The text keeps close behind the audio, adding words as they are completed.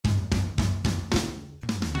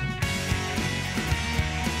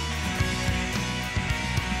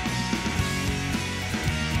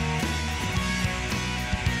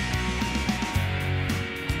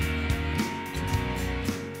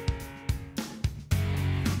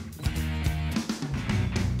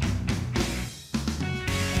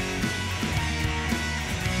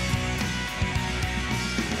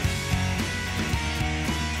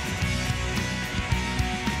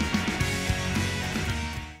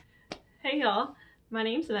Hey y'all, my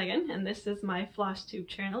name's Megan and this is my Flosstube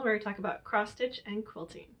channel where I talk about cross stitch and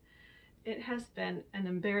quilting. It has been an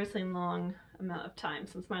embarrassingly long amount of time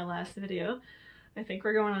since my last video. I think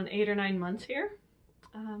we're going on 8 or 9 months here.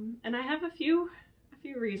 And I have a few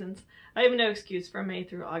reasons. I have no excuse from May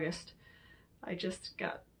through August. I just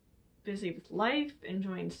got busy with life,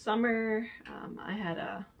 enjoying summer. I had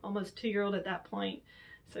a almost 2-year-old at that point,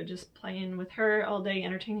 so just playing with her all day,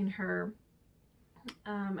 entertaining her.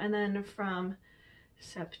 And then from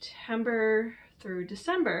September through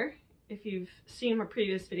December, if you've seen my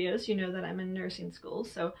previous videos, you know that I'm in nursing school.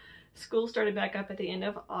 So school started back up at the end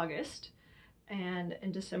of August, and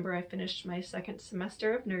in December I finished my 2nd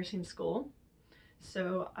semester of nursing school.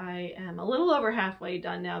 So I am a little over halfway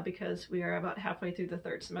done now because we are about halfway through the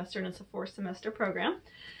 3rd semester and it's a 4 semester program.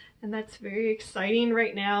 And that's very exciting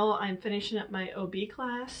right now. I'm finishing up my OB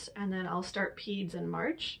class and then I'll start peds in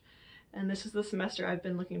March. And this is the semester I've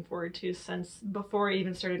been looking forward to since before I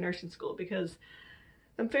even started nursing school, because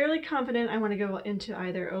I'm fairly confident I want to go into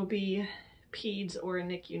either OB, peds, or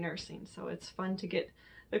NICU nursing. So it's fun to get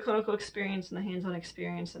the clinical experience and the hands-on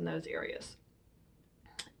experience in those areas.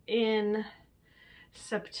 In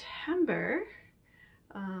September,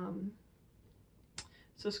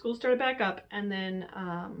 so school started back up, and then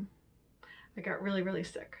I got really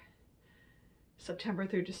sick September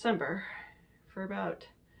through December for about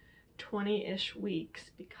 20-ish weeks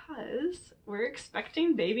because we're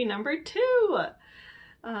expecting baby number 2.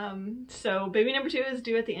 So baby number 2 is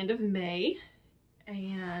due at the end of May,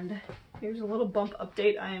 and here's a little bump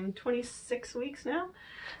update. I am 26 weeks now,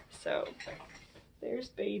 so there's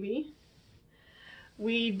baby.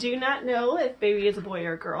 We do not know if baby is a boy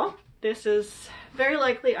or a girl. This is very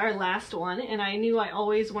likely our last one, and I knew I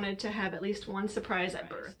always wanted to have at least one surprise at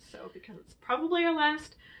birth. So because it's probably our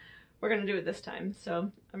last, we're gonna do it this time.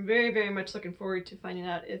 So I'm very much looking forward to finding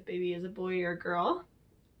out if baby is a boy or a girl.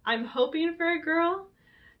 I'm hoping for a girl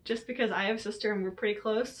just because I have a sister and we're pretty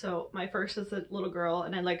close. So my first is a little girl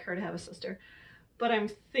and I'd like her to have a sister. But I'm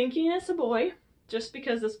thinking it's a boy just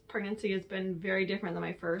because this pregnancy has been very different than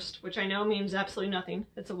my first, which I know means absolutely nothing.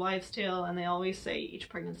 It's a wives' tale and they always say each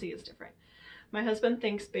pregnancy is different. My husband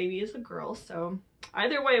thinks baby is a girl, so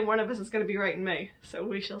either way one of us is gonna be right in May, so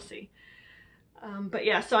we shall see. But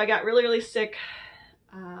yeah, so I got really sick.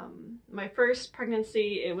 My first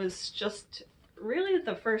pregnancy, it was just really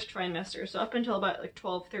the first trimester, so up until about like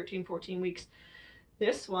 12, 13, 14 weeks.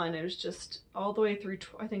 This one, it was just all the way through,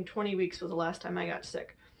 I think 20 weeks was the last time I got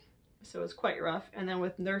sick. So it was quite rough. And then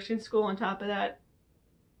with nursing school on top of that,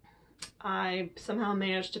 I somehow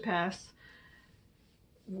managed to pass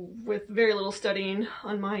with very little studying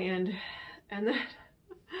on my end. And then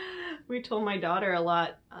we told my daughter a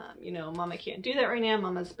lot, you know, Mama can't do that right now,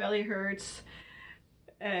 Mama's belly hurts.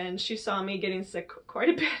 And she saw me getting sick quite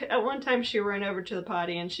a bit. At one time she ran over to the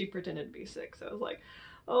potty and she pretended to be sick. So I was like,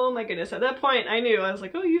 oh my goodness. At that point I knew. I was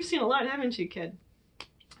like, oh, you've seen a lot, haven't you, kid?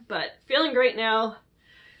 But feeling great now.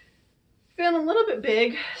 Feeling a little bit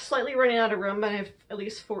big, slightly running out of room, but I have at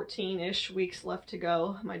least 14-ish weeks left to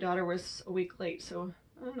go. My daughter was a week late, so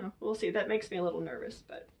I don't know. We'll see. That makes me a little nervous,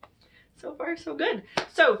 but so far so good.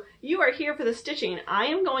 So you are here for the stitching. I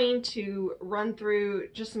am going to run through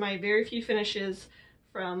just my very few finishes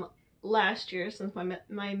from last year since my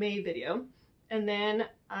May video, and then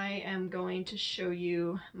I am going to show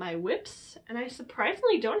you my WIPs, and I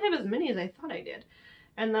surprisingly don't have as many as I thought I did.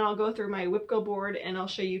 And then I'll go through my WIP Go board and I'll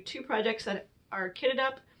show you 2 projects that are kitted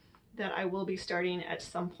up that I will be starting at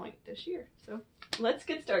some point this year. So let's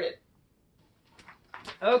get started.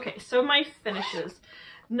 Okay, so my finishes.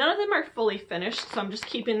 None of them are fully finished, so I'm just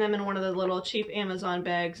keeping them in one of the little cheap Amazon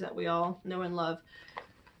bags that we all know and love.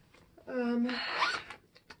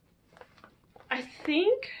 I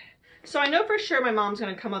think, so I know for sure my mom's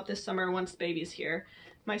gonna come up this summer once baby's here.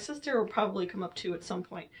 My sister will probably come up too at some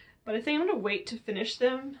point. But I think I'm gonna wait to finish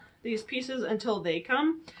these pieces until they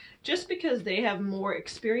come, just because they have more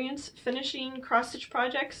experience finishing cross-stitch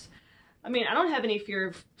projects. I mean, I don't have any fear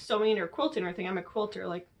of sewing or quilting or anything. I'm a quilter,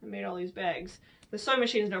 like I made all these bags. The sewing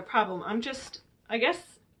machine is no problem. I'm just, I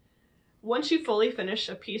guess, once you fully finish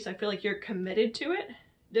a piece, I feel like you're committed to it,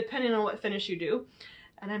 depending on what finish you do.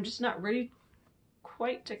 And I'm just not ready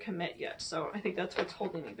quite to commit yet. So I think that's what's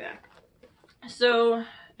holding me back. So,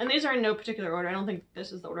 and these are in no particular order. I don't think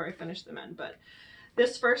this is the order I finished them in, but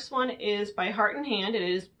this first one is by Heart in Hand. It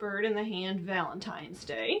is Bird in the Hand Valentine's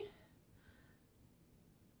Day.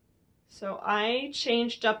 So I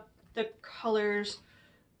changed up the colors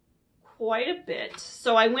quite a bit.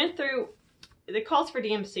 So I went through, it calls for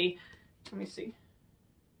DMC. Let me see.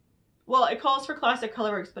 Well, it calls for Classic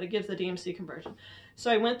Colorworks, but it gives the DMC conversion.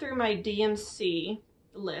 So I went through my DMC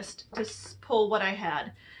list to pull what I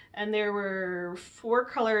had. And there were 4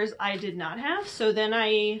 colors I did not have. So then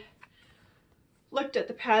I looked at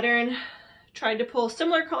the pattern, tried to pull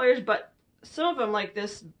similar colors, but some of them like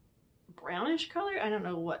this brownish color. I don't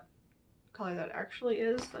know what color that actually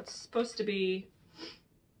is. That's supposed to be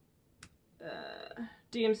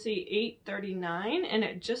DMC 839, and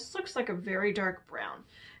it just looks like a very dark brown.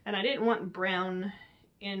 And I didn't want brown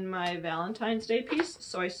in my Valentine's Day piece,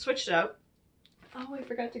 so I switched it out. Oh, I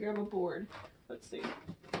forgot to grab a board. Let's see.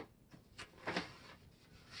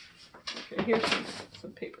 Okay, here's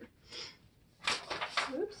some paper.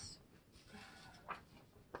 Oops.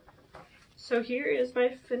 So here is my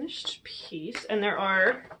finished piece, and there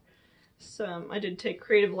are some, I did take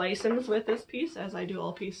creative license with this piece, as I do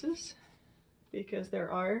all pieces, because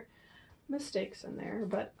there are mistakes in there,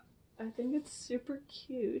 but I think it's super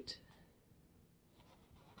cute.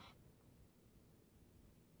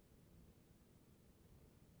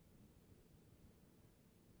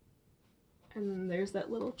 And then there's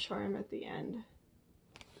that little charm at the end.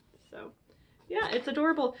 So yeah, it's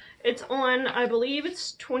adorable. It's on, I believe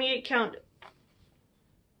it's 28 count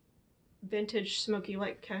vintage smoky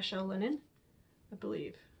white cashel linen. I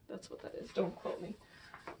believe that's what that is. Don't quote me.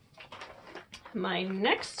 My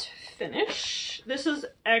next finish, this is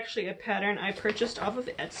actually a pattern I purchased off of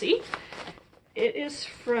Etsy. It is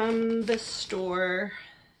from the store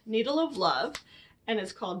Needle of Love, and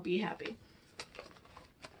it's called Be Happy.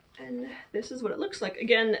 And this is what it looks like.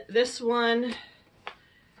 Again, this one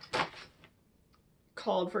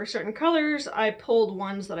called for certain colors. I pulled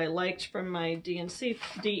ones that I liked from my DMC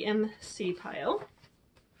pile.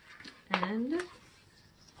 And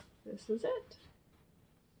this is it.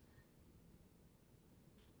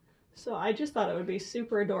 So I just thought it would be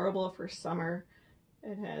super adorable for summer.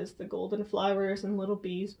 It has the golden flowers and little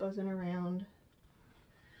bees buzzing around.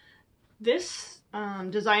 This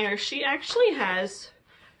designer, she actually has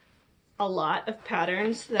a lot of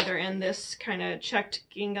patterns that are in this kind of checked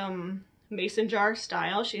gingham mason jar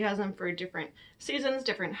style. She has them for different seasons,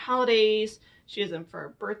 different holidays. She has them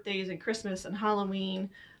for birthdays and Christmas and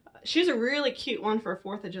Halloween. She has a really cute one for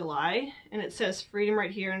 4th of July, and it says freedom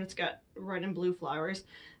right here, and it's got red and blue flowers.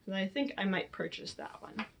 And I think I might purchase that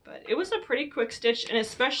one. But it was a pretty quick stitch, and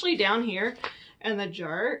especially down here in the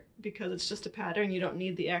jar, because it's just a pattern, you don't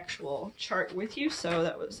need the actual chart with you, so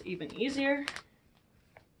that was even easier.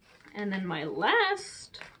 And then my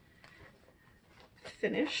last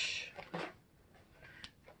finish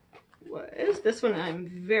was this one. I'm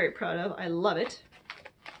very proud of. I love it.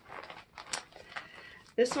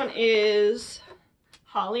 This one is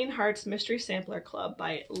Holly and Hearts Mystery Sampler Club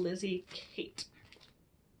by Lizzie Kate.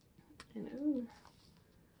 And ooh,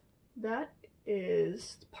 that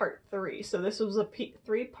is part 3. So this was a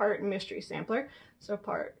 3-part mystery sampler. So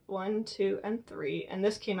part 1, 2, and 3. And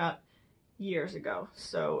this came out years ago.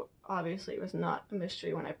 So obviously it was not a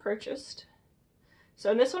mystery when I purchased.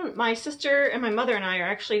 So in this one, my sister and my mother and I are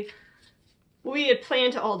actually, we had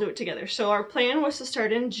planned to all do it together. So our plan was to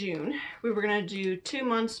start in June. We were going to do 2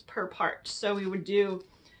 months per part. So we would do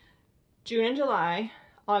June and July,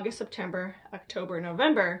 August, September, October,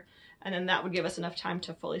 November, and then that would give us enough time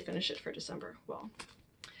to fully finish it for December. Well,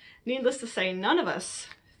 needless to say, none of us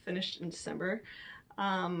finished in December.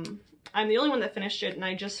 I'm the only one that finished it, and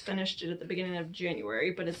I just finished it at the beginning of January,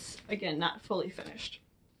 but it's, again, not fully finished.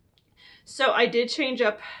 So I did change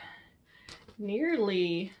up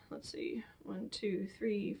nearly, let's see, 1, 2,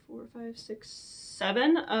 3, 4, 5, 6,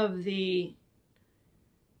 7 of the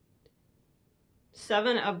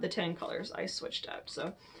 10 colors I switched out.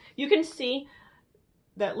 So you can see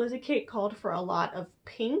that Lizzie Kate called for a lot of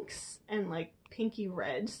pinks and like pinky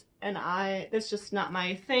reds, and that's just not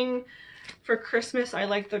my thing. For Christmas, I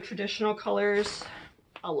like the traditional colors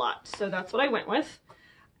a lot, so that's what I went with.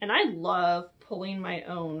 And I love pulling my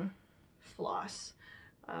own floss.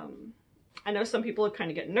 I know some people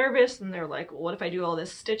kind of get nervous and they're like, well, what if I do all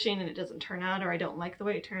this stitching and it doesn't turn out, or I don't like the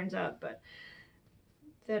way it turns out? But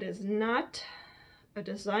that is not a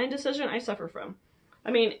design decision I suffer from.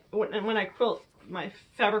 I mean, when I quilt, my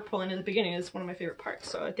fabric pulling in the beginning is one of my favorite parts,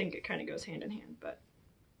 so I think it kind of goes hand in hand. But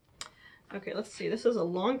okay, let's see. This is a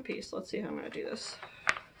long piece. Let's see how I'm going to do this.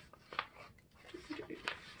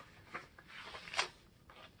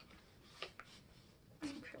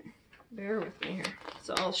 Okay, bear with me here.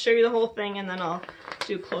 So I'll show you the whole thing, and then I'll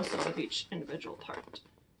do close-up of each individual part.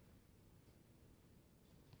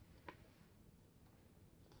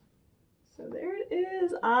 So there it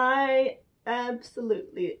is. I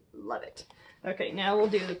absolutely love it. Okay, now we'll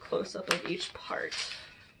do the close-up of each part.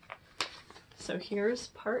 So here's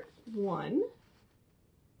part 1.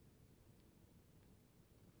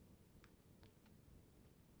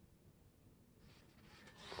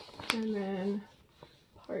 And then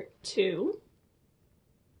part 2.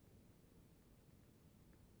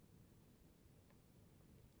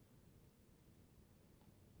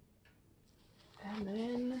 And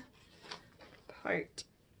then part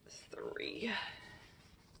 3.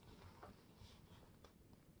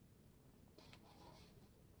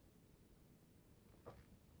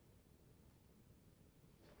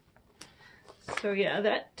 So yeah,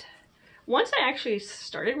 that once I actually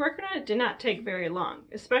started working on it, did not take very long,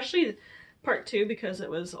 especially part 2 because it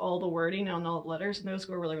was all the wording on all the letters and those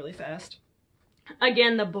go really, really fast.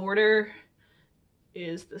 Again, the border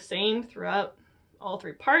is the same throughout all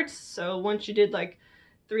 3 parts. So once you did like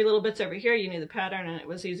 3 little bits over here, you knew the pattern and it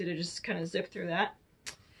was easy to just kind of zip through that.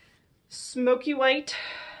 Smoky white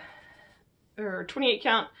or 28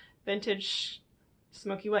 count vintage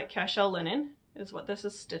smoky white cashel linen is what this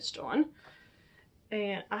is stitched on.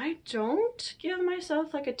 And I don't give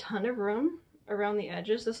myself like a ton of room around the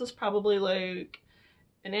edges. This is probably like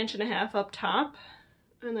 1.5 inches up top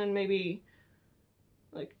and then maybe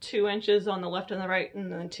like 2 inches on the left and the right and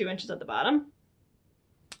then 2 inches at the bottom.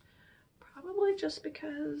 Probably just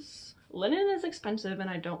because linen is expensive and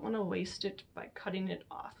I don't want to waste it by cutting it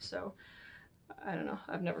off. So I don't know.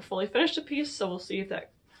 I've never fully finished a piece, so we'll see if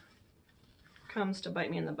that comes to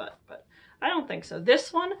bite me in the butt, but I don't think so.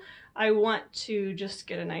 This one, I want to just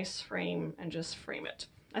get a nice frame and just frame it.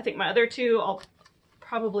 I think my other 2, I'll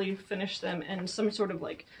probably finish them in some sort of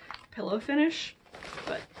like pillow finish,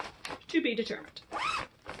 but to be determined.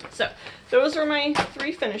 So those are my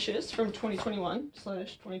 3 finishes from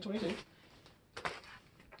 2021/2022.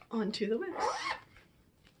 On to the WIPs.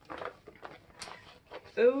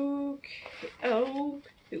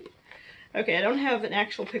 Okay, I don't have an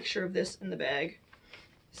actual picture of this in the bag.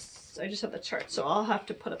 I just have the chart, so I'll have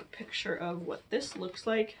to put up a picture of what this looks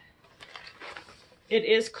like. It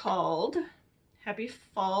is called Happy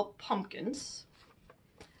Fall Pumpkins,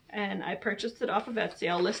 and I purchased it off of Etsy.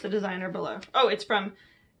 I'll list the designer below. Oh, it's from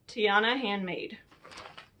Tiana Handmade.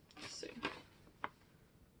 Let's see.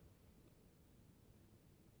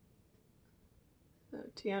 So,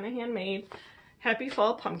 Tiana Handmade, Happy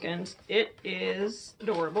Fall Pumpkins. It is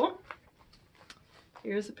adorable.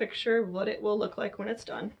 Here's a picture of what it will look like when it's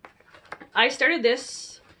done. I started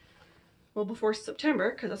this, well, before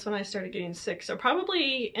September, because that's when I started getting sick. So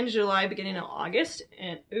probably in July, beginning of August.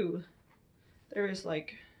 And, ooh, there is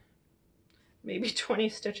like maybe 20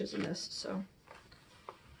 stitches in this. So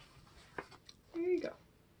there you go.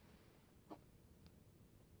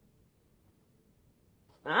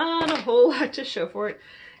 Not a whole lot to show for it.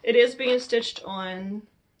 It is being stitched on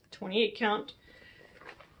 28 count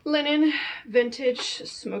linen vintage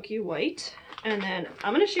smoky white. And then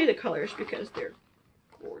I'm going to show you the colors because they're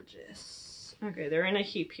gorgeous. Okay, they're in a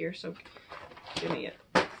heap here, so give me a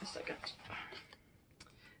second.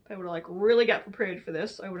 If I would have like really got prepared for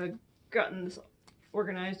this, I would have gotten this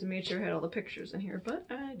organized and made sure I had all the pictures in here, but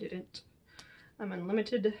I didn't. I'm on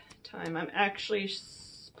limited time. I'm actually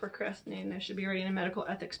procrastinating. I should be writing a medical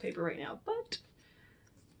ethics paper right now, but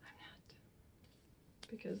I'm not.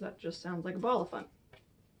 Because that just sounds like a ball of fun.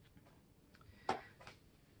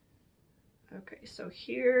 Okay, so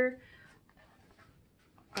here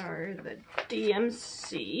are the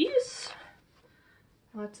DMCs.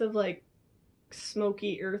 Lots of like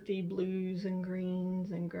smoky, earthy blues and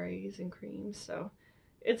greens and grays and creams. So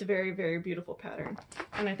it's a very, very beautiful pattern.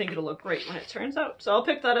 And I think it'll look great when it turns out. So I'll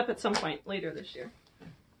pick that up at some point later this year.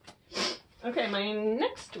 Okay, my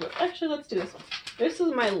next WIP. Actually, let's do this one. This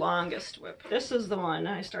is my longest WIP. This is the one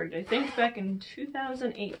I started, I think, back in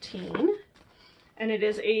 2018. And it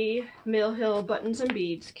is a Mill Hill Buttons and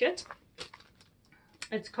Beads kit.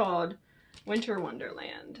 It's called Winter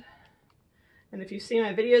Wonderland. And if you've seen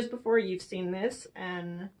my videos before, you've seen this.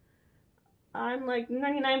 And I'm like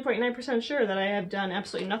 99.9% sure that I have done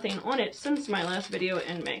absolutely nothing on it since my last video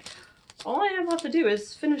in May. All I have left to do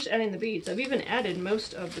is finish adding the beads. I've even added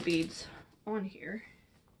most of the beads on here.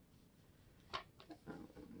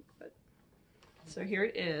 So here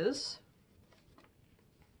it is.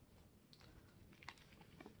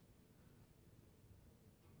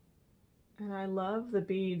 And I love the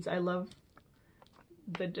beads. I love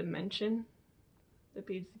the dimension the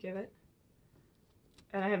beads give it.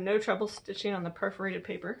 And I have no trouble stitching on the perforated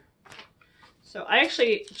paper. So I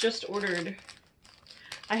actually just ordered,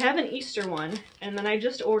 I have an Easter one, and then I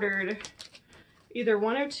just ordered either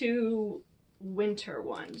 1 or 2 winter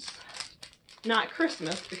ones. Not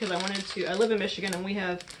Christmas, because I wanted to, I live in Michigan and we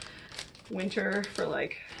have winter for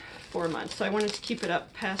like 4 months. So I wanted to keep it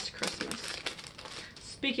up past Christmas.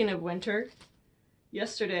 Speaking of winter,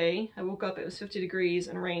 yesterday I woke up, it was 50 degrees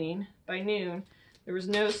and raining. By noon, there was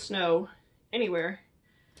no snow anywhere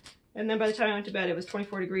And then by the time I went to bed, it was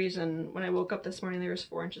 24 degrees, and when I woke up this morning, there was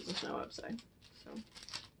 4 inches of snow outside. So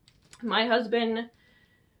my husband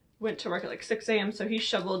went to work at like 6 a.m., so he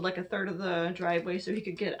shoveled like a third of the driveway so he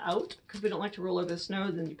could get out, because we don't like to roll over the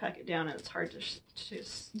snow. Then you pack it down and it's hard to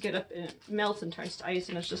get up, and it melts and turns to ice,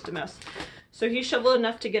 and it's just a mess. So he shoveled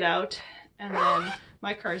enough to get out, and then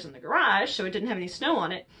my car's in the garage, so it didn't have any snow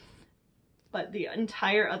on it, but the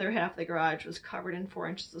entire other half of the garage was covered in 4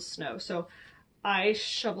 inches of snow. So I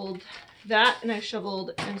shoveled that, and I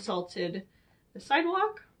shoveled and salted the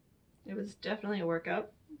sidewalk. It was definitely a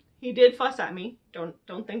workout. He did fuss at me.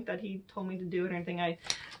 Don't think that he told me to do it or anything. I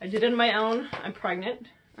did it on my own. I'm pregnant.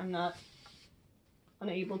 I'm not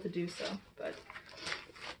unable to do so, but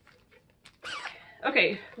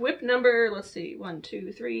okay. WIP number, let's see, 1,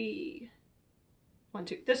 2, 3. 1,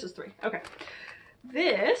 2. This is 3. Okay.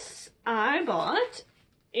 This I bought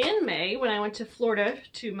in May when I went to Florida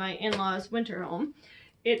to my in-laws' winter home.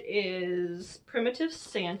 It is Primitive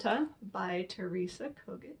Santa by Teresa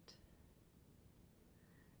Kogut.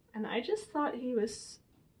 And I just thought he was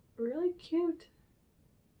really cute.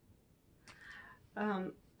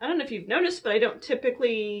 I don't know if you've noticed, but I don't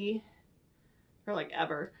typically, or like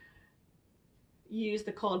ever, use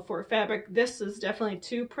the called for fabric. This is definitely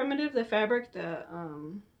too primitive, the fabric. The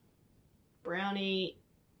brownie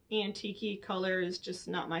antique-y color is just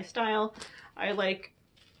not my style. I like,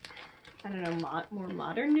 I don't know, more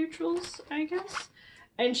modern neutrals, I guess.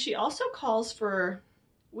 And she also calls for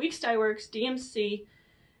Weeks Dye Works, DMC,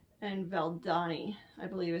 and Valdani, I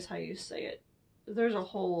believe is how you say it. There's a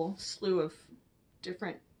whole slew of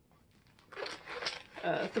different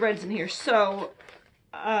threads in here. So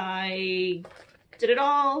I did it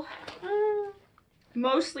all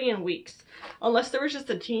mostly in Weeks, unless there was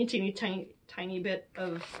just a tiny bit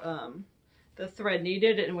of the thread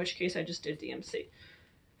needed, in which case I just did DMC.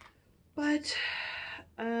 But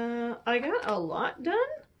I got a lot done.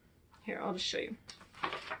 Here, I'll just show you.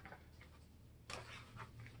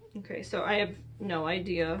 Okay, so I have no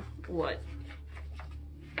idea what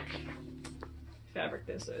fabric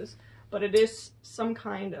this is, but it is some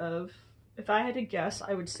kind of, if I had to guess,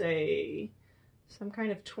 I would say some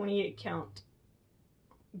kind of 28 count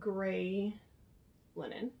gray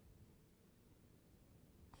linen.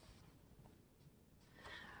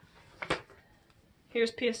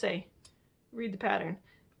 Here's PSA. Read the pattern.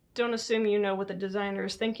 Don't assume you know what the designer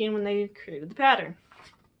is thinking when they created the pattern.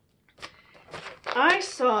 I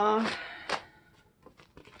saw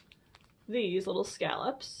these little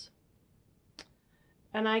scallops,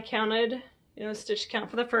 and I counted, you know, stitch count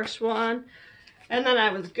for the first one, and then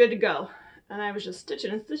I was good to go. And I was just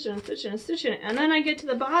stitching and stitching and stitching and stitching, and then I get to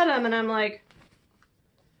the bottom and I'm like,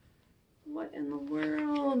 what in the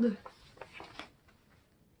world?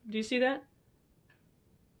 Do you see that?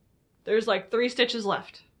 There's like 3 stitches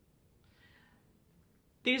left.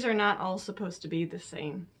 These are not all supposed to be the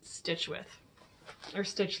same stitch width or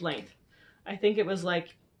stitch length. I think it was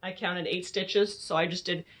like, I counted 8 stitches, so I just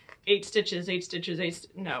did 8 stitches, 8 stitches,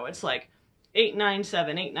 no, it's like 8, 9,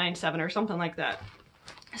 7, 8, 9, 7 or something like that.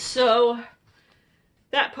 So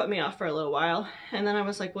that put me off for a little while, and then I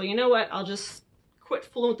was like, well, you know what, I'll just quit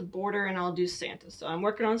fooling with the border and I'll do Santa. So I'm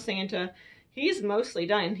working on Santa. He's mostly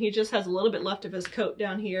done. He just has a little bit left of his coat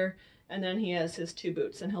down here, and then he has his 2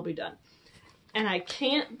 boots, and he'll be done. And I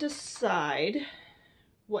can't decide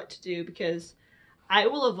what to do, because I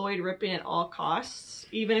will avoid ripping at all costs,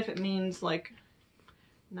 even if it means like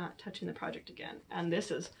not touching the project again. And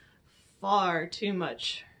this is far too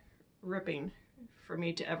much ripping for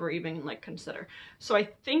me to ever even like consider. So I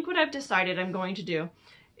think what I've decided I'm going to do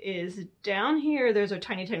is, down here there's a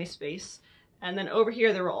tiny space, and then over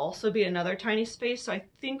here there will also be another tiny space. So I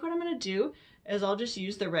think what I'm going to do is I'll just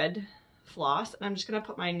use the red floss, and I'm just going to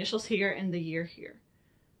put my initials here and the year here.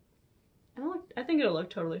 And I think it'll look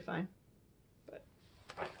totally fine. But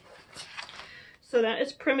so that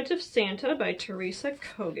is Primitive Santa by Teresa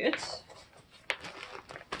Kogut,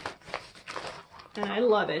 and I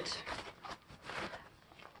love it.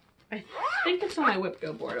 I think it's on my WIP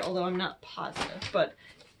Go board, although I'm not positive, but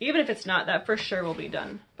even if it's not, that for sure will be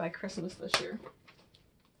done by Christmas this year.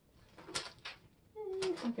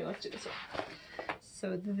 Okay, let's do this one.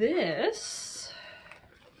 So this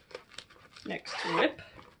next WIP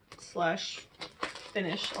 /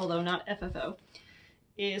 finish, although not FFO,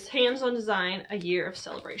 is Hands-on Design, A Year of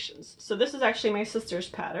Celebrations. So this is actually my sister's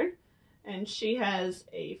pattern, and she has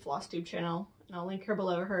a Flosstube channel, and I'll link her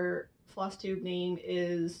below. Her Flosstube name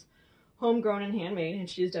is Homegrown and Handmade, and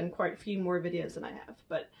she's done quite a few more videos than I have.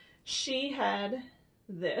 But she had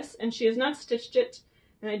this, and she has not stitched it,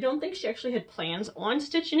 and I don't think she actually had plans on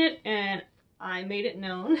stitching it, and I made it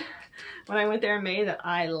known when I went there in May that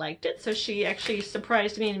I liked it. So she actually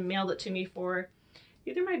surprised me and mailed it to me for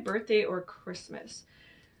either my birthday or Christmas.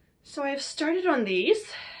 So I've started on these,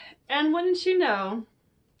 and wouldn't you know,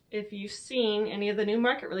 if you've seen any of the new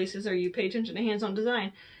market releases or you pay attention to hands-on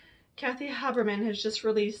design, Kathy Haberman has just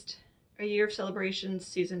released A Year of Celebrations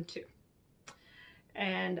Season 2.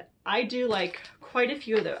 And I do like quite a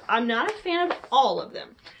few of them. I'm not a fan of all of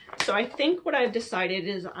them. So I think what I've decided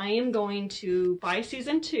is I am going to buy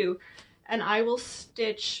Season 2 and I will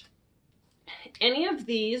stitch any of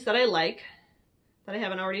these that I like, that I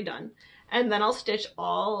haven't already done. And then I'll stitch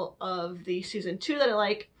all of the Season 2 that I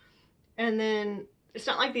like. And then it's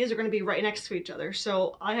not like these are going to be right next to each other.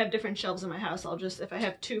 So I have different shelves in my house. I'll just, if I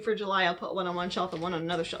have 2 for July, I'll put one on one shelf and one on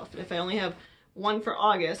another shelf. And if I only have 1 for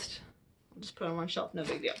August, I'll just put it on one shelf, no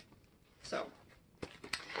big deal. So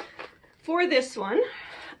for this one,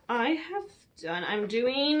 I'm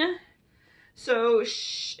doing, so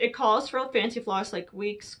it calls for fancy floss like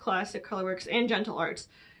Weeks, Classic, Colorworks, and Gentle Arts.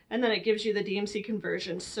 And then it gives you the DMC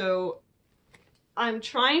conversion. So I'm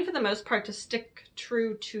trying for the most part to stick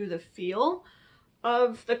true to the feel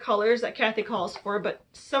of the colors that Kathy calls for, but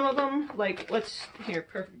some of them, like,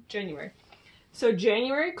 perfect, January. So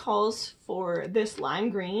January calls for this lime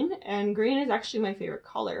green, and green is actually my favorite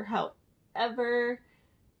color. However,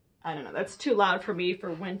 I don't know, that's too loud for me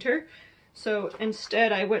for winter. So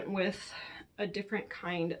instead I went with a different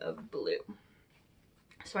kind of blue.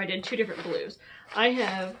 So I did 2 different blues. I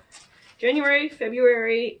have January,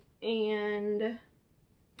 February, and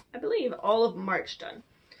I believe all of March done.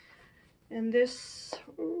 And this,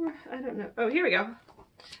 I don't know. Oh, here we go.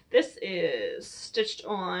 This is stitched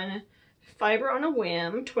on Fiber on a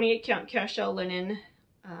Whim, 28 count cashel linen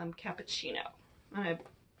cappuccino. And I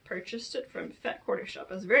purchased it from Fat Quarter Shop.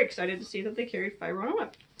 I was very excited to see that they carried Fiber on a Whim.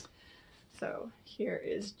 So here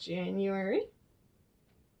is January.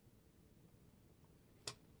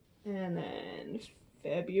 And then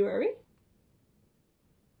February.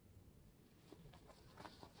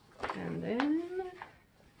 And then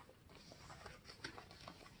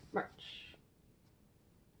March.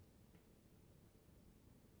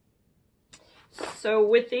 So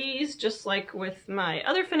with these, just like with my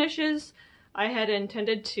other finishes, I had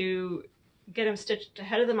intended to get them stitched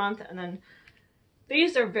ahead of the month, and then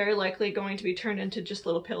these are very likely going to be turned into just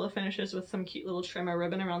little pillow finishes with some cute little trim or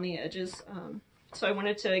ribbon around the edges. So I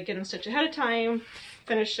wanted to get them stitched ahead of time,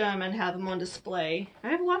 finish them, and have them on display. I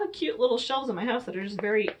have a lot of cute little shelves in my house that are just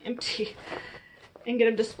very empty, and get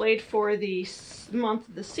them displayed for the month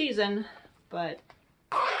of the season, but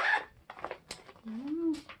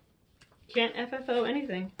can't FFO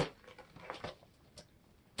anything.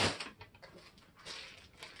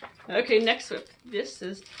 Okay, next WIP. This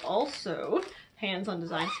is also hands-on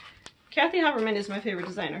design. Kathy Haberman is my favorite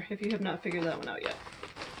designer, if you have not figured that one out yet.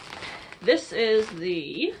 This is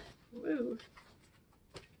the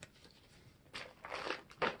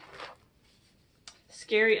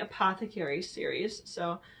Scary Apothecary series.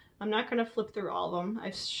 So I'm not going to flip through all of them.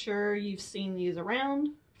 I'm sure you've seen these around.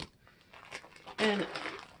 And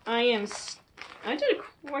I did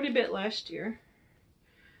quite a bit last year.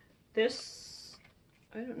 This,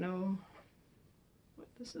 I don't know what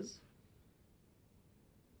this is.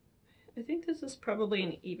 I think this is probably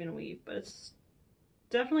an even weave, but it's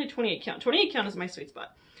definitely 28 count. 28 count is my sweet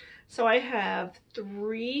spot. So I have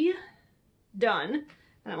 3 done,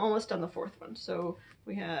 and I'm almost done the 4th one. So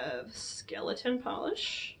we have Skeleton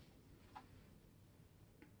Polish.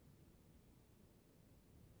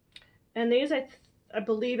 And these, I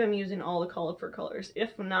believe I'm using all the colorful colors.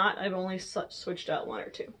 If not, I've only switched out 1 or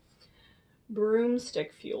 2.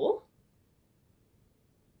 Broomstick Fuel.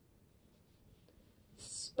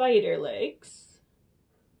 Spider Legs.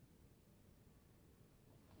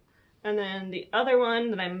 And then the other one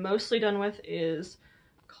that I'm mostly done with is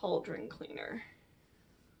Cauldron Cleaner.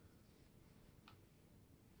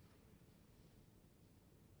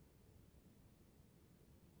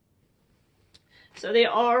 So they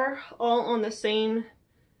are all on the same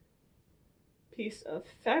piece of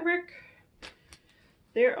fabric.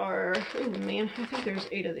 There are, oh man, I think there's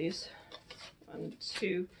 8 of these. 1,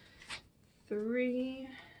 2, 3,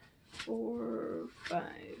 4, 5,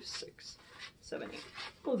 6, 7, 8.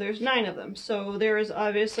 Oh, there's 9 of them. So there is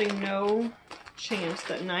obviously no chance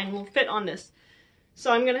that 9 will fit on this.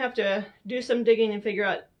 So I'm going to have to do some digging and figure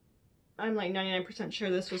out, I'm like 99% sure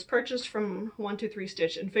this was purchased from 123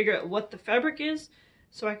 Stitch, and figure out what the fabric is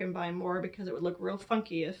so I can buy more, because it would look real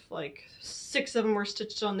funky if like 6 of them were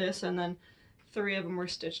stitched on this and then 3 of them were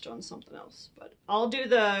stitched on something else. But I'll do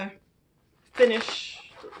the finish,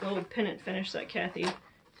 little pennant finish that Kathy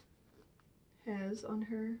has on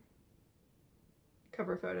her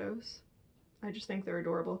cover photos. I just think they're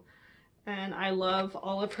adorable. And I love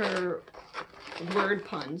all of her word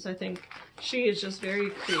puns. I think she is just very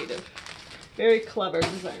creative, very clever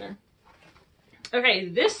designer. Okay,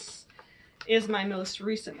 this is my most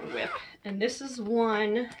recent WIP, and this is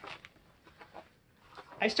one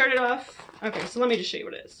I started off. Okay, so let me just show you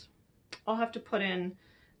what it is. I'll have to put in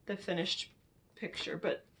the finished picture,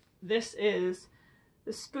 but this is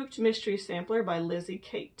the Spooked Mystery Sampler by Lizzie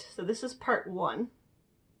Kate. So this is part 1,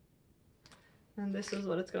 and this is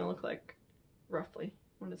what it's going to look like roughly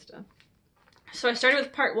when it's done. So I started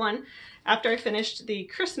with part 1 after I finished the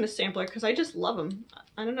Christmas sampler because I just love them.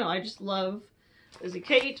 I don't know, I just love Lizzie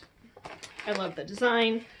Kate. I love the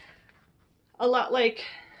design. A lot like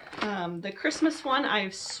the Christmas one,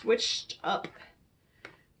 I've switched up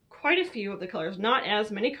quite a few of the colors, not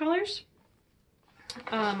as many colors.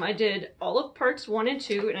 I did all of parts 1 and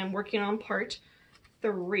 2, and I'm working on part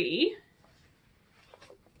 3.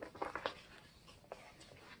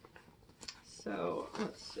 So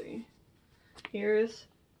let's see. Here's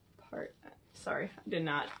part, sorry, I did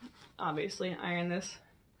not obviously iron this.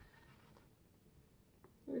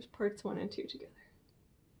 There's parts 1 and 2 together.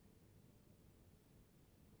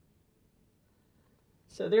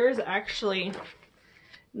 So there is actually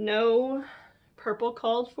no purple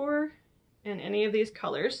called for in any of these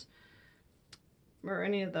colors or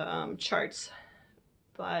any of the charts,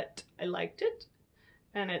 but I liked it,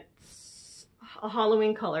 and it's a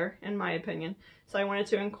Halloween color in my opinion, so I wanted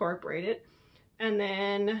to incorporate it. And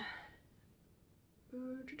then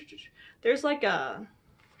there's like a,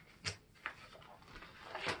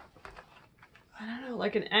 I don't know,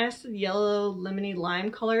 like an acid yellow lemony lime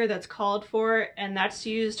color that's called for, and that's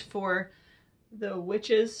used for the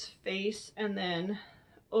witch's face, and then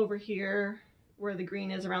over here where the green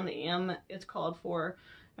is around the M, it's called for,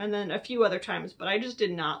 and then a few other times, but I just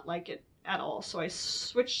did not like it at all, so I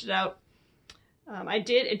switched it out.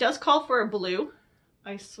 It does call for a blue.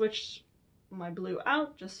 I switched my blue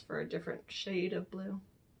out just for a different shade of blue,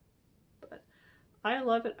 but I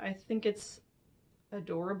love it. I think it's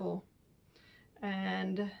adorable,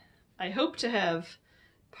 and I hope to have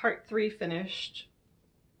part 3 finished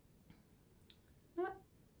not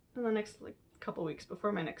in the next like couple weeks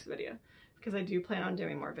before my next video, because I do plan on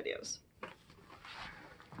doing more videos.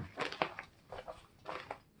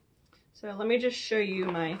 So let me just show you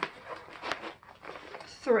my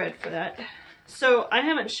thread for that. So I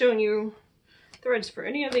haven't shown you threads for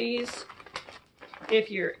any of these.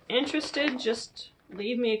 If you're interested, just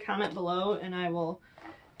leave me a comment below and I will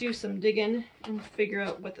do some digging and figure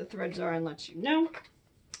out what the threads are and let you know.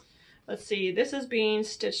 Let's see, this is being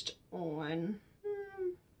stitched on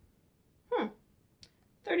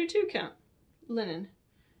 32 count linen,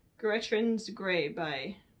 Gretchen's Gray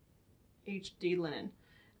by HD Linen.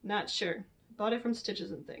 Not sure. Bought it from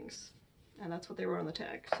Stitches and Things, and that's what they wrote on the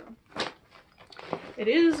tag, so it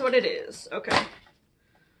is what it is. Okay,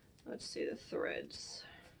 let's see the threads.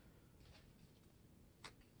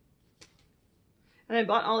 And I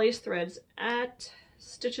bought all these threads at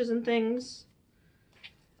Stitches and Things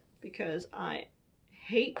because I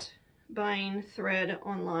hate buying thread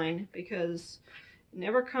online because it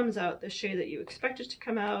never comes out the shade that you expect it to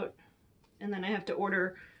come out, and then I have to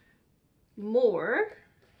order more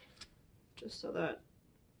just so that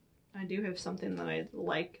I do have something that I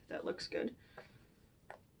like that looks good.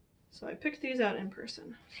 So I picked these out in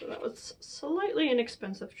person, so that was slightly an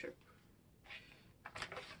expensive trip.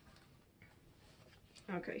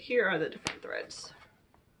 Okay, here are the different threads.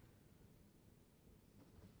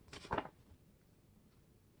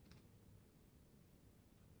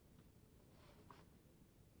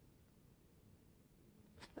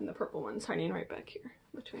 And the purple one's hiding right back here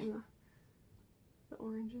between the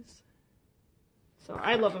oranges. So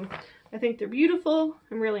I love them. I think they're beautiful.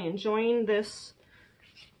 I'm really enjoying this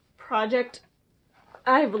project.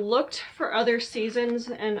 I've looked for other seasons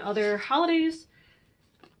and other holidays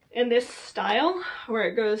in this style where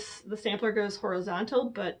it goes, the sampler goes horizontal,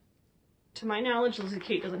 but to my knowledge, Lizzie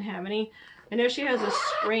Kate doesn't have any. I know she has a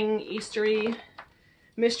spring Eastery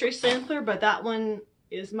mystery sampler, but that one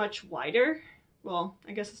is much wider. Well,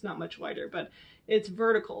 I guess it's not much wider, but it's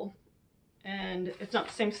vertical and it's not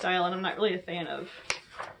the same style, and I'm not really a fan of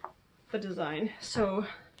the design. So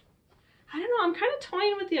I don't know, I'm kind of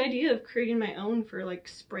toying with the idea of creating my own for like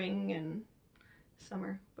spring and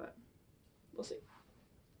summer, but we'll see.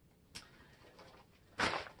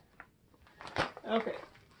 Okay,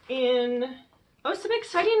 some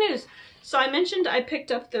exciting news. So I mentioned I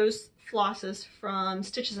picked up those flosses from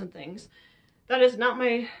Stitches and Things. That is not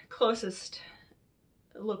my closest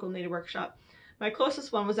local knitting workshop, My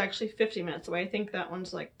closest one was actually 50 minutes away. I think that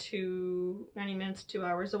one's like 90 minutes, 2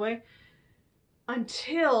 hours away.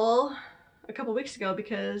 Until a couple weeks ago,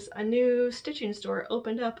 because a new stitching store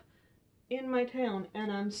opened up in my town,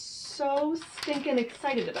 and I'm so stinking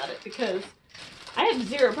excited about it because I have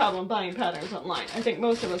zero problem buying patterns online. I think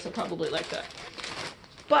most of us are probably like that.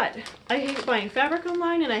 But I hate buying fabric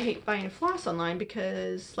online and I hate buying floss online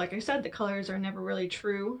because, like I said, the colors are never really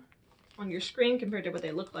true on your screen compared to what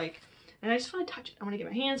they look like. And I just want to touch it. I want to get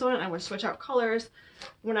my hands on it. I want to switch out colors.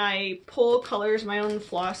 When I pull colors, my own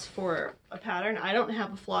floss for a pattern, I don't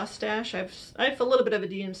have a floss stash. I have a little bit of a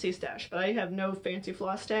DMC stash, but I have no fancy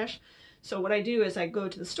floss stash. So what I do is I go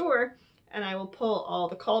to the store and I will pull all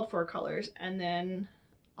the called for colors, and then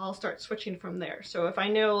I'll start switching from there. So if I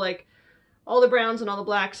know like all the browns and all the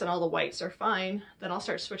blacks and all the whites are fine, then I'll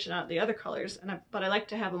start switching out the other colors. But I like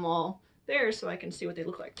to have them all there so I can see what they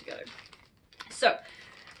look like together. So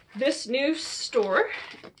this new store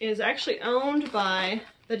is actually owned by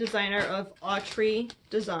the designer of Autry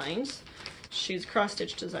Designs. She's a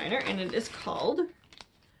cross-stitch designer, and it is called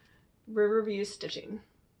Riverview Stitching.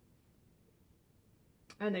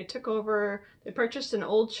 And they purchased an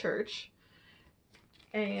old church,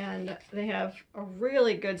 and they have a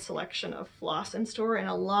really good selection of floss in store and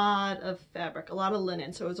a lot of fabric, a lot of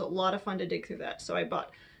linen. So it was a lot of fun to dig through that. So I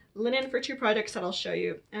bought linen for 2 projects that I'll show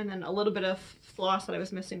you, and then a little bit of floss that I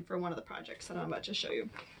was missing for one of the projects that I'm about to show you.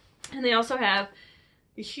 And they also have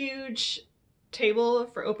a huge table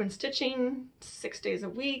for open stitching, 6 days a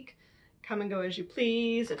week. Come and go as you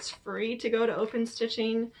please. It's free to go to open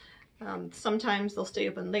stitching. Sometimes they'll stay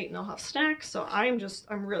open late and they'll have snacks. So I'm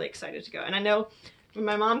really excited to go. And I know when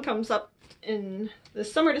my mom comes up in the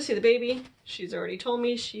summer to see the baby, she's already told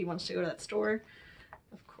me she wants to go to that store.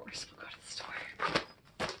 Of course, we'll go to the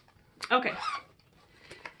store. Okay,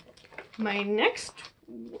 my next,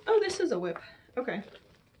 oh, this is a WIP. Okay,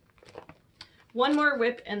 one more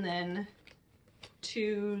WIP and then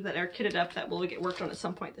 2 that are kitted up that will get worked on at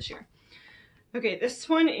some point this year. Okay, this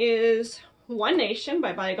one is One Nation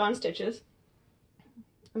by Bygone Stitches.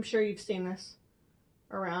 I'm sure you've seen this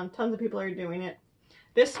around. Tons of people are doing it.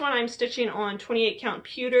 This one I'm stitching on 28 count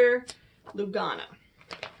pewter Lugana.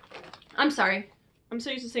 I'm sorry, I'm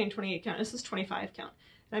so used to saying 28 count. This is 25 count.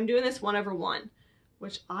 I'm doing this 1/1,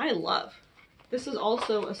 which I love. This is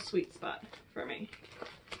also a sweet spot for me.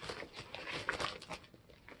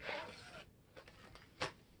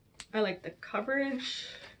 I like the coverage.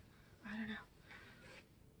 I don't know.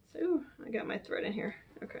 So I got my thread in here.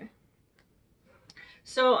 Okay.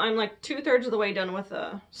 So I'm like 2/3 of the way done with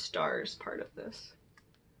the stars part of this.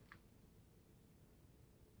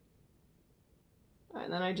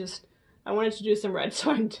 And then I wanted to do some red,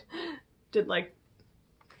 so I did like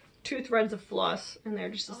 2 threads of floss in there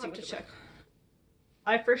just to see to check.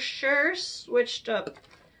 I for sure switched up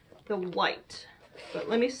the white, but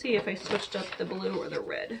let me see if I switched up the blue or the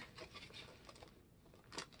red.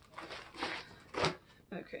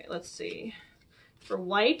 Okay, let's see. For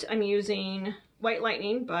white, I'm using White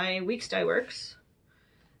Lightning by Weeks Dye Works.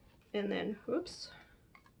 And then, whoops.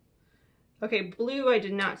 Okay, blue I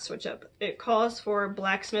did not switch up. It calls for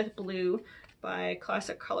Blacksmith Blue by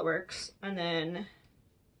Classic Colorworks, and then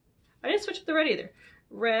I didn't switch up the red either.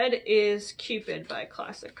 Red is Cupid by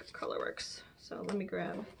Classic Colorworks. So let me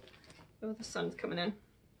grab, oh, the sun's coming in.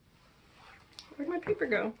 Where'd my paper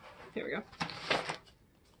go? Here we go.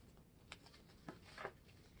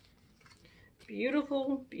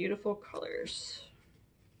 Beautiful, beautiful colors.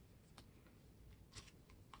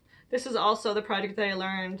 This is also the project that I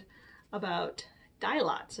learned about dye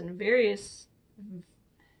lots and various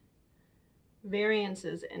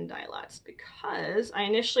variances in dye lots, because I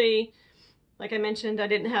initially, like I mentioned, I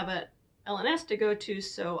didn't have a LNS to go to,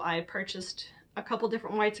 so I purchased a couple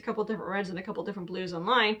different whites, a couple different reds, and a couple different blues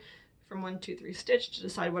online from 1-2-3 Stitch to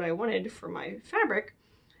decide what I wanted for my fabric.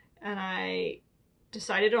 And I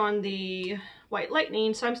decided on the White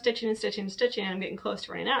Lightning, so I'm stitching and stitching and stitching, and I'm getting close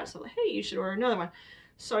to running out, so hey, you should order another one.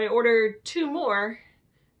 So I ordered 2 more.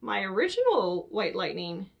 My original White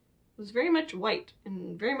Lightning was very much white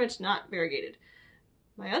and very much not variegated.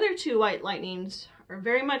 My other 2 White Lightnings are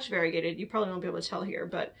very much variegated. You probably won't be able to tell here,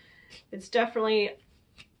 but it's definitely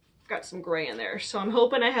got some gray in there. So I'm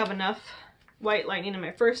hoping I have enough White Lightning in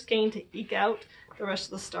my first skein to eke out the rest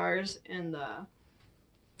of the stars in the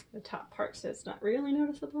top part so it's not really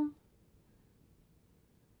noticeable.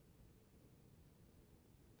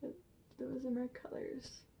 But those are my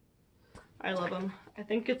colors. I love them. I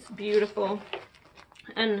think it's beautiful.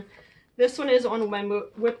 And this one is on my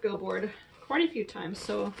WIP Go board quite a few times,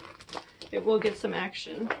 so it will get some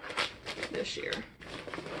action this year.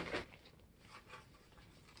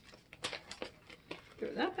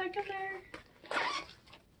 Throw that back in there.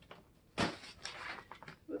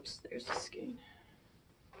 Whoops, there's the skein.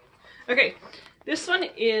 Okay, this one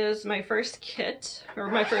is my first kit, or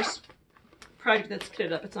my first project that's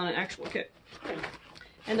kitted up. It's on an actual kit.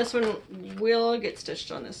 And this one will get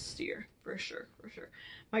stitched on this year, for sure, for sure.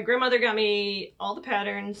 My grandmother got me all the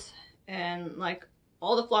patterns and like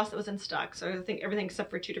all the floss that was in stock. So I think everything except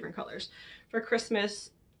for 2 different colors for Christmas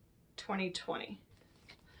 2020.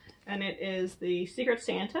 And it is the Secret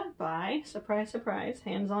Santa by, surprise, surprise,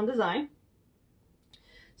 Hands On Design.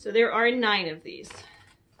 So there are 9 of these.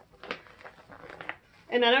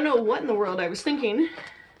 And I don't know what in the world I was thinking.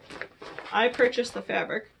 I purchased the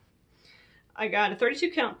fabric. I got a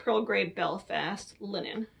 32 count pearl gray Belfast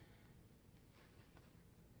linen.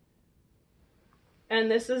 And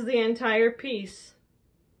this is the entire piece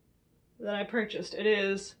that I purchased. It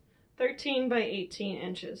is 13 by 18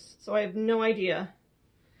 inches. So I have no idea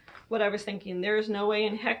what I was thinking. There is no way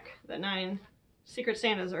in heck that 9 Secret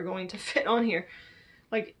Santas are going to fit on here.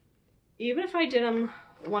 Like, even if I did them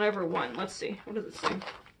 1/1, let's see, what does it say?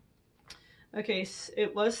 Okay, so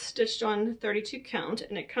it was stitched on 32 count,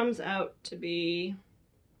 and it comes out to be,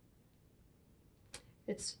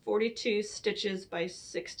 it's 42 stitches by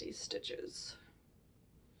 60 stitches.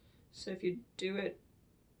 So if you do it,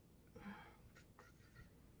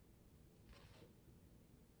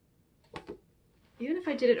 even if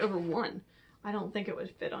I did it over 1, I don't think it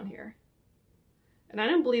would fit on here. And I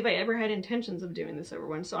don't believe I ever had intentions of doing this over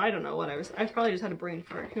 1, so I don't know what I probably just had a brain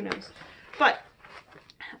fart, who knows. But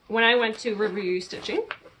when I went to review stitching,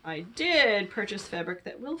 I did purchase fabric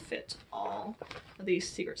that will fit all of these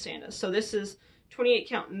Secret Santas. So this is 28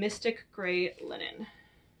 count Mystic Gray linen.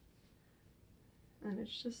 And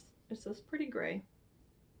it's this pretty gray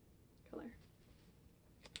color.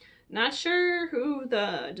 Not sure who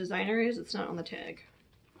the designer is, it's not on the tag.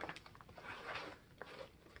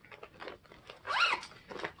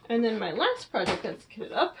 And then my last project that's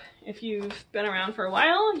kitted up, if you've been around for a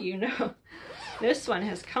while, you know this one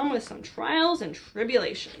has come with some trials and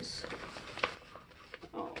tribulations.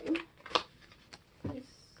 Oh, let's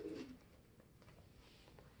see.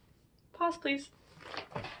 Pause, please.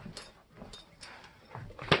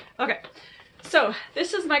 Okay, so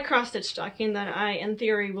this is my cross-stitch stocking that I, in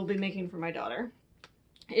theory, will be making for my daughter.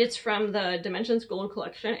 It's from the Dimensions Gold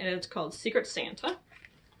collection, and it's called Secret Santa.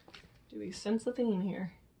 Do we sense the theme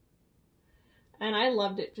here? And I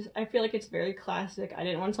loved it. Just, I feel like it's very classic. I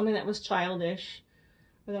didn't want something that was childish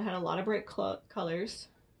or that had a lot of bright colors.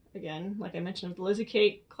 Again, like I mentioned, the Lizzie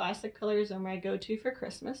Kate classic colors are my go-to for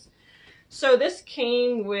Christmas. So this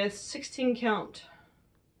came with 16 count.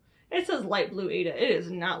 It says light blue Aida. It is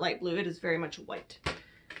not light blue. It is very much white.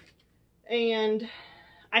 And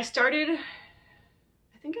I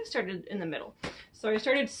think I started in the middle. So I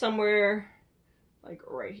started somewhere like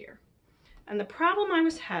right here. And the problem I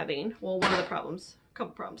was having, well, one of the problems, a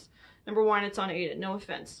couple problems. Number 1, it's on Aida. No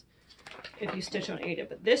offense if you stitch on Aida,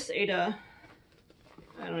 but this Aida,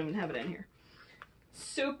 I don't even have it in here.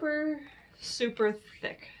 Super, super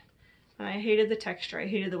thick. And I hated the texture. I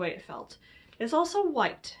hated the way it felt. It's also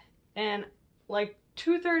white. And like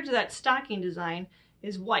 2/3 of that stocking design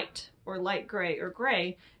is white or light gray or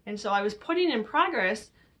gray. And so I was putting in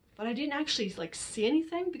progress, but I didn't actually like see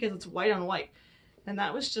anything because it's white on white. And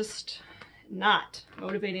that was just not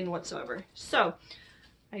motivating whatsoever. So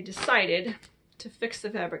I decided to fix the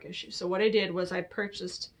fabric issue. So what I did was I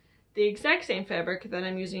purchased the exact same fabric that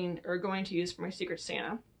I'm using or going to use for my Secret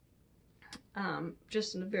Santa,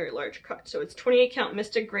 just in a very large cut. So it's 28 count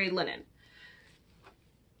Mystic Gray linen.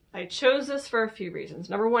 I chose this for a few reasons.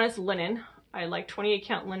 Number 1, it's linen. I like 28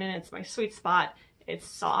 count linen. It's my sweet spot. It's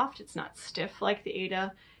soft. It's not stiff like the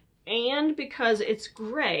Aida. And because it's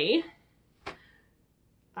gray,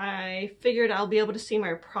 I figured I'll be able to see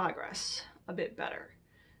my progress a bit better.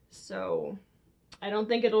 So I don't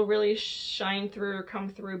think it'll really shine through or come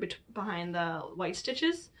through behind the white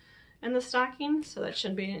stitches in the stocking, so that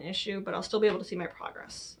shouldn't be an issue, but I'll still be able to see my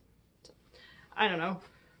progress. So, I don't know.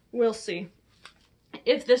 We'll see.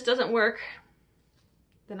 If this doesn't work,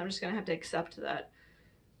 then I'm just going to have to accept that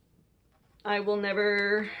I will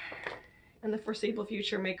never, in the foreseeable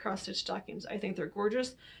future, make cross-stitch stockings. I think they're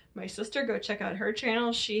gorgeous. My sister, go check out her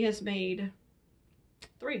channel. She has made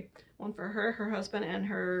 3. One for her, her husband, and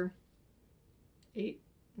her he's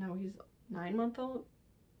 9-month-old?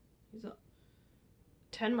 He's a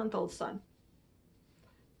 10-month-old son.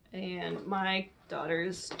 And my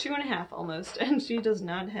daughter's 2.5 almost, and she does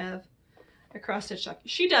not have a cross-stitch stocking.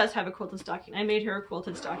 She does have a quilted stocking. I made her a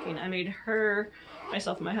quilted stocking. I made her,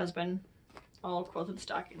 myself and my husband, all quilted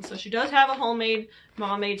stockings. So she does have a homemade,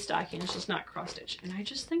 mama-made stocking. It's just not cross-stitch. And I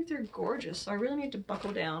just think they're gorgeous. So I really need to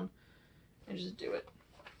buckle down and just do it.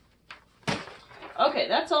 Okay,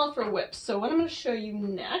 that's all for WIPs. So what I'm going to show you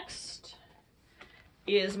next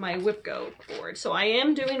is my WIP Go board. So I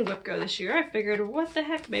am doing WIP Go this year. I figured, what the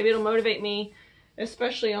heck, maybe it'll motivate me,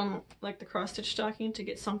 especially on like the cross-stitch stocking, to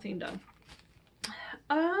get something done.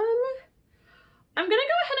 I'm gonna go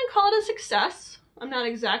ahead and call it a success. I'm not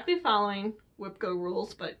exactly following WIP Go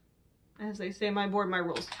rules, but as they say, my board, my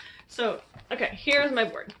rules. So, okay, here's my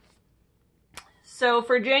board. So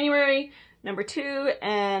for January, number 2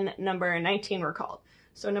 and number 19 were called.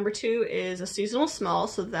 So number 2 is a seasonal small,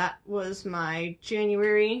 so that was my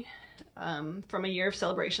January from a year of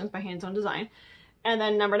celebrations by Hands On Design. And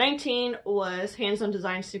then number 19 was Hands On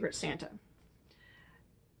Design Secret Santa.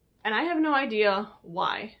 And I have no idea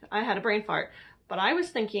why. I had a brain fart. But I was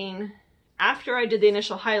thinking, after I did the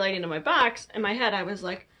initial highlighting of my box, in my head I was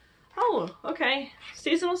like, oh, okay,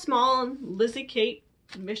 seasonal small and Lizzie Kate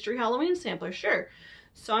mystery Halloween sampler, sure.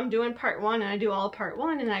 So I'm doing part 1 and I do all part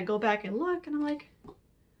 1 and I go back and look and I'm like,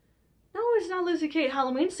 no, it's not Lizzie Kate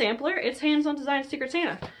Halloween sampler, it's Hands On Design Secret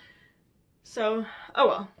Santa. So, oh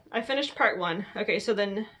well, I finished part 1. Okay, so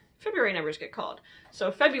then February numbers get called.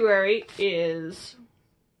 So February is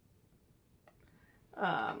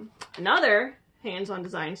another Hands On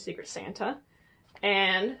Design Secret Santa,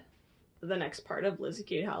 and the next part of Lizzie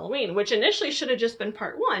Kate Halloween, which initially should have just been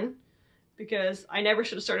part 1, because I never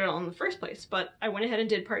should have started on in the first place, but I went ahead and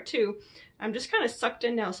did part 2. I'm just kind of sucked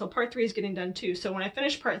in now, so part 3 is getting done too. So when I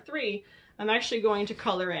finish part 3, I'm actually going to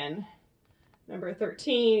color in number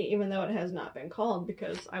 13, even though it has not been called,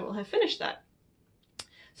 because I will have finished that.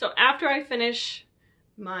 So after I finish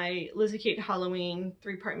my Lizzie Kate Halloween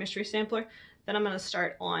 3-part mystery sampler, then I'm going to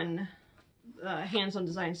start on Hands On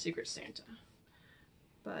Design Secret Santa.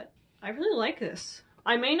 But I really like this.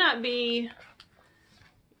 I may not be,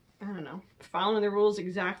 I don't know, following the rules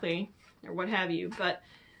exactly or what have you, but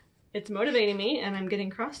it's motivating me and I'm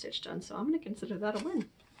getting cross-stitch done, so I'm going to consider that a win.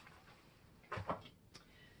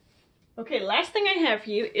 Okay, last thing I have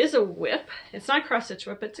for you is a WIP. It's not a cross-stitch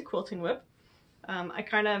WIP, it's a quilting WIP. I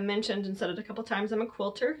kind of mentioned and said it a couple times, I'm a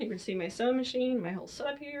quilter. You can see my sewing machine, my whole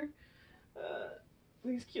setup here.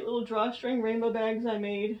 These cute little drawstring rainbow bags I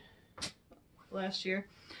made last year.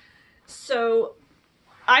 So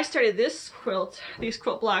I started this quilt, these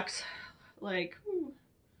quilt blocks, like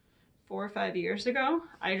 4 or 5 years ago.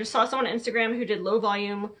 I just saw someone on Instagram who did low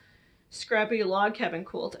volume scrappy log cabin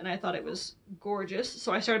quilt and I thought it was gorgeous.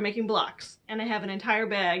 So I started making blocks and I have an entire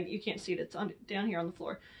bag, you can't see it, it's down here on the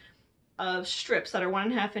floor, of strips that are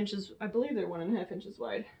 1.5 inches, I believe they're 1.5 inches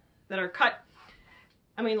wide, that are cut.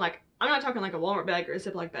 I mean, like, I'm not talking like a Walmart bag or a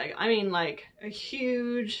Ziploc bag. I mean like a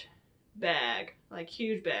huge bag, like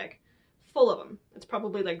huge bag, full of them. It's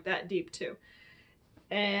probably like that deep too.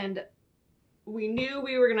 And we knew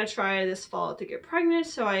we were gonna try this fall to get pregnant,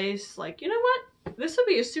 so I was like, you know what? This would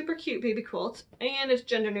be a super cute baby quilt, and it's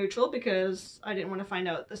gender neutral because I didn't want to find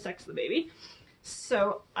out the sex of the baby.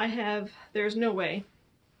 So there's no way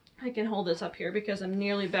I can hold this up here because I'm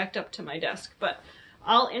nearly backed up to my desk, but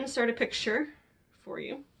I'll insert a picture for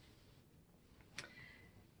you.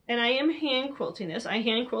 And I am hand quilting this. I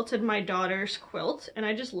hand quilted my daughter's quilt and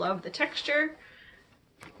I just love the texture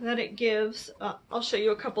that it gives. I'll show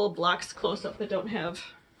you a couple of blocks close up that don't have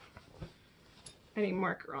any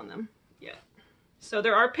marker on them yet. So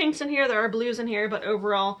there are pinks in here, there are blues in here, but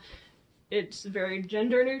overall it's very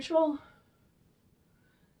gender neutral.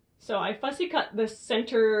 So I fussy cut the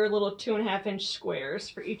center little 2.5 inch squares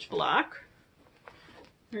for each block.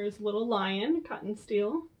 There's a little lion, cotton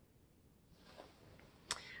steel.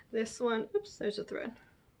 This one, oops, there's a thread.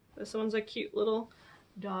 This one's a cute little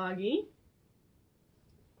doggy.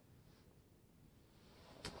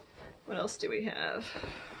 What else do we have?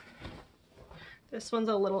 This one's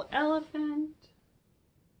a little elephant.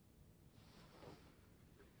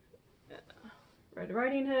 Red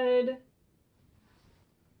Riding Hood.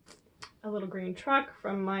 A little green truck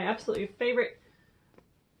from my absolutely favorite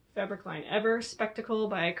fabric line ever, Spectacle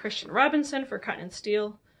by Christian Robinson for Cotton and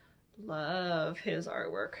Steel. Love his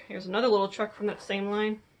artwork. Here's another little truck from that same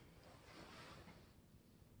line.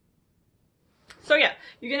 So yeah,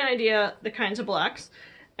 you get an idea the kinds of blocks.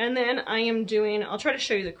 And then I am doing, I'll try to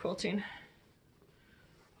show you the quilting.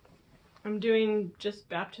 I'm doing just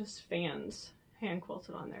Baptist fans hand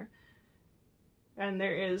quilted on there. And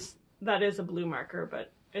that is a blue marker,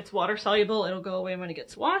 but it's water soluble. It'll go away when it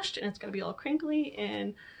gets washed and it's gonna be all crinkly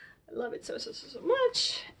and I love it so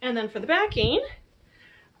much. And then for the backing,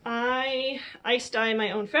 I ice dye my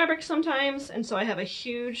own fabric sometimes, and so I have a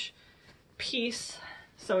huge piece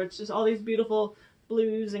So it's just all these beautiful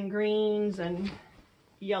blues and greens and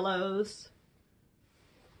yellows.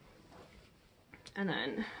 And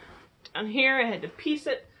then down here I had to piece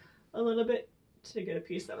it a little bit to get a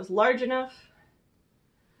piece that was large enough.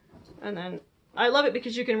 And then I love it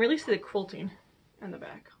because you can really see the quilting on the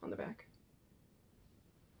back.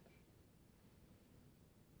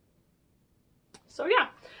 So yeah,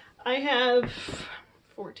 I have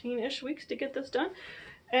 14-ish weeks to get this done.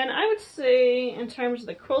 And I would say in terms of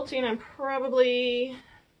the quilting, I'm about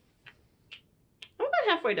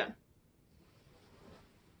halfway done.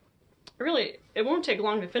 Really, it won't take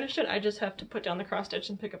long to finish it. I just have to put down the cross stitch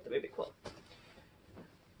and pick up the baby quilt,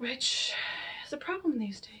 which is a problem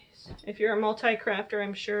these days. If you're a multi-crafter,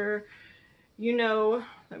 I'm sure you know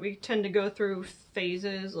that we tend to go through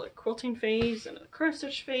phases, like quilting phase and a cross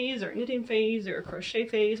stitch phase, or knitting phase, or a crochet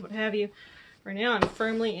phase, what have you. Right now I'm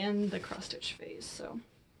firmly in the cross stitch phase, so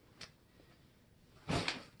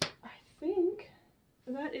I think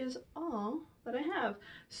that is all that I have.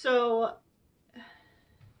 So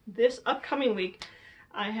this upcoming week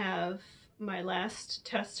I have my last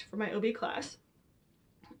test for my OB class,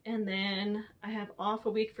 and then I have off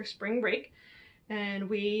a week for spring break, and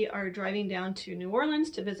we are driving down to New Orleans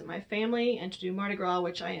to visit my family and to do Mardi Gras,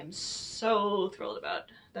 which I am so thrilled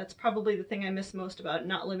about. That's probably the thing I miss most about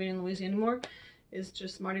not living in Louisiana anymore, is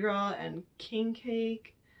just Mardi Gras and king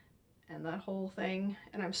cake and that whole thing.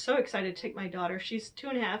 And I'm so excited to take my daughter. She's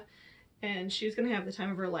 2.5 and she's gonna have the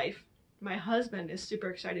time of her life. My husband is super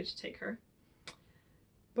excited to take her.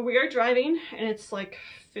 But we are driving and it's like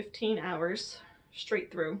 15 hours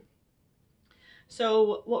straight through.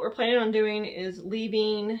 So what we're planning on doing is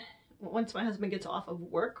leaving once my husband gets off of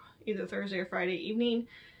work, either Thursday or Friday evening,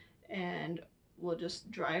 and we'll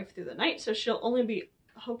just drive through the night. So she'll only be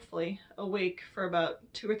hopefully awake for about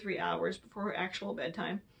 2 or 3 hours before her actual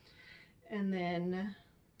bedtime, and then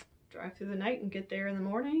drive through the night and get there in the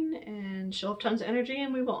morning, and she'll have tons of energy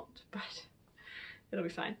and we won't, but it'll be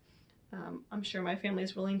fine. I'm sure my family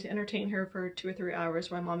is willing to entertain her for 2 or 3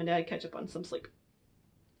 hours while mom and dad catch up on some sleep.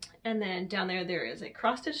 And then down there is a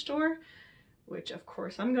cross-stitch store, which of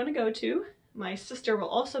course I'm going to go to. My sister will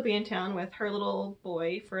also be in town with her little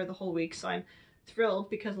boy for the whole week, so I'm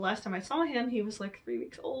thrilled because the last time I saw him, he was like 3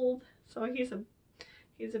 weeks old. So he's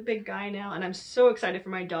a big guy now, and I'm so excited for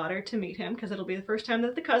my daughter to meet him because it'll be the first time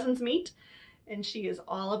that the cousins meet. And she is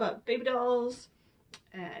all about baby dolls,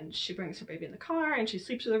 and she brings her baby in the car, and she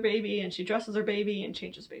sleeps with her baby, and she dresses her baby and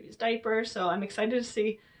changes baby's diaper. So I'm excited to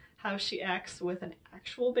see how she acts with an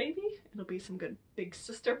actual baby. It'll be some good big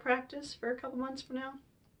sister practice for a couple months from now.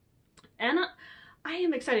 And I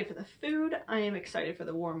am excited for the food. I am excited for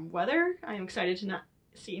the warm weather. I am excited to not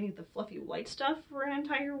see any of the fluffy white stuff for an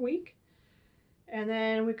entire week. And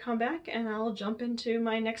then we come back and I'll jump into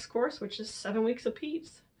my next course, which is 7 weeks of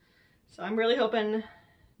peds. So I'm really hoping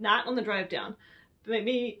not on the drive down, but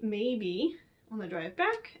maybe on the drive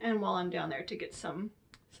back and while I'm down there to get some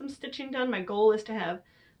stitching done. My goal is to have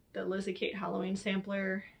the Lizzie Kate Halloween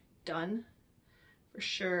sampler done for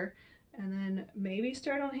sure, and then maybe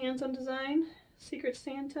start on hands-on design, Secret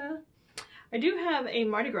Santa. I do have a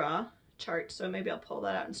Mardi Gras chart, so maybe I'll pull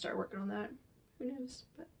that out and start working on that. Who knows?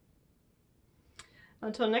 But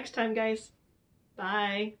until next time, guys,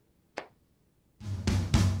 bye.